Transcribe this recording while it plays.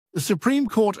The Supreme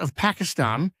Court of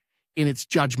Pakistan, in its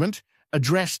judgment,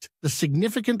 addressed the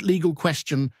significant legal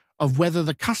question of whether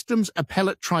the Customs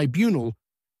Appellate Tribunal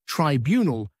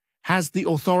has the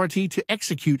authority to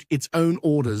execute its own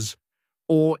orders,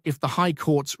 or if the High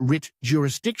Court's writ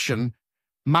jurisdiction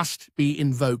must be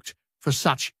invoked for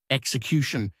such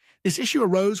execution. This issue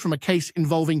arose from a case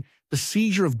involving the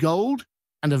seizure of gold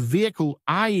and a vehicle,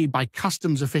 i.e. by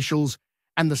customs officials,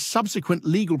 and the subsequent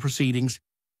legal proceedings.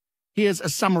 Here's a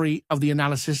summary of the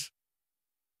analysis.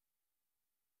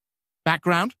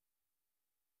 Background: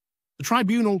 the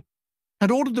tribunal had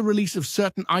ordered the release of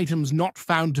certain items not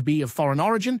found to be of foreign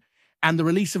origin and the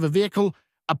release of a vehicle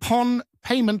upon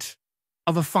payment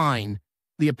of a fine.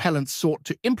 The appellants sought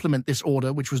to implement this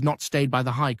order, which was not stayed by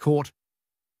the High Court.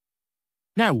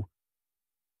 Now,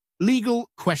 legal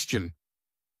question.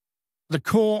 The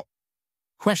core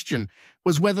question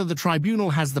was whether the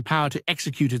tribunal has the power to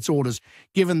execute its orders,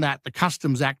 given that the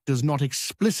Customs Act does not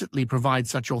explicitly provide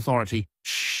such authority.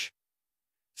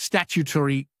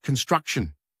 Statutory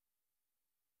construction.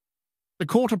 The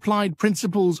court applied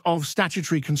principles of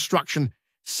statutory construction,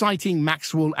 citing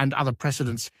Maxwell and other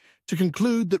precedents, to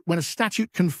conclude that when a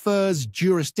statute confers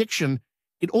jurisdiction,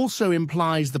 it also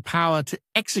implies the power to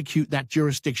execute that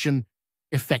jurisdiction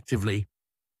effectively.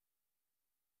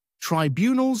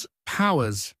 Tribunal's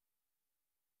powers.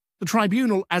 The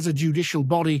tribunal, as a judicial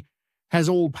body, has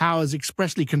all powers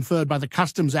expressly conferred by the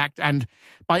Customs Act and,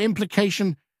 by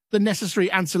implication, the necessary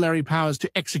ancillary powers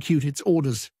to execute its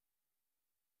orders.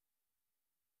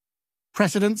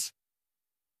 Precedents.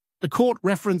 The court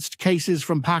referenced cases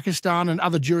from Pakistan and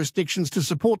other jurisdictions to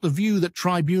support the view that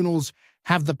tribunals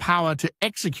have the power to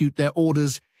execute their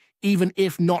orders, even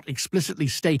if not explicitly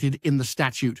stated in the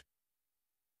statute.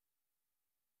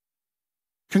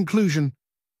 Conclusion.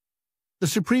 The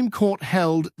Supreme Court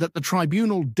held that the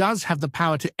tribunal does have the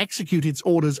power to execute its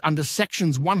orders under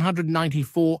Sections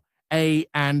 194A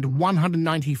and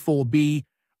 194B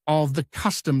of the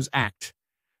Customs Act.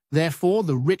 Therefore,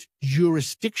 the writ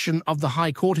jurisdiction of the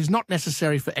High Court is not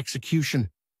necessary for execution.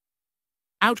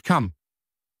 Outcome.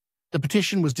 The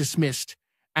petition was dismissed,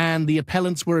 and the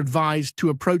appellants were advised to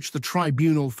approach the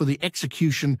tribunal for the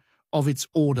execution of its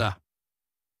order.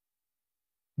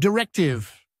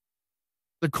 Directive.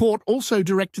 The court also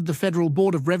directed the Federal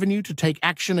Board of Revenue to take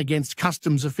action against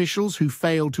customs officials who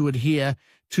failed to adhere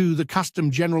to the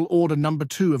Custom General Order No.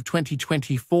 2 of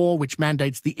 2024, which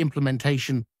mandates the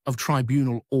implementation of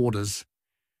tribunal orders.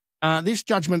 This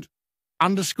judgment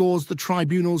underscores the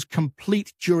tribunal's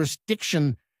complete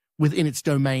jurisdiction within its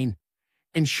domain,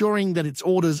 ensuring that its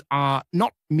orders are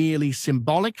not merely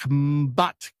symbolic,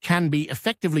 but can be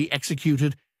effectively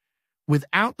executed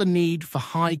without the need for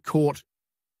High Court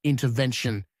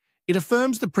intervention. It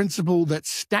affirms the principle that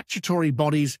statutory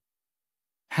bodies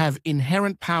have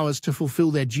inherent powers to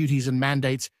fulfill their duties and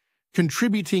mandates,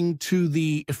 contributing to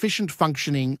the efficient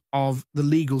functioning of the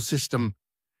legal system.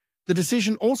 The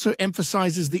decision also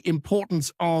emphasizes the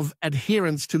importance of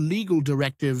adherence to legal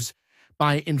directives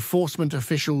by enforcement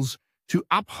officials to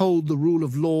uphold the rule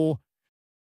of law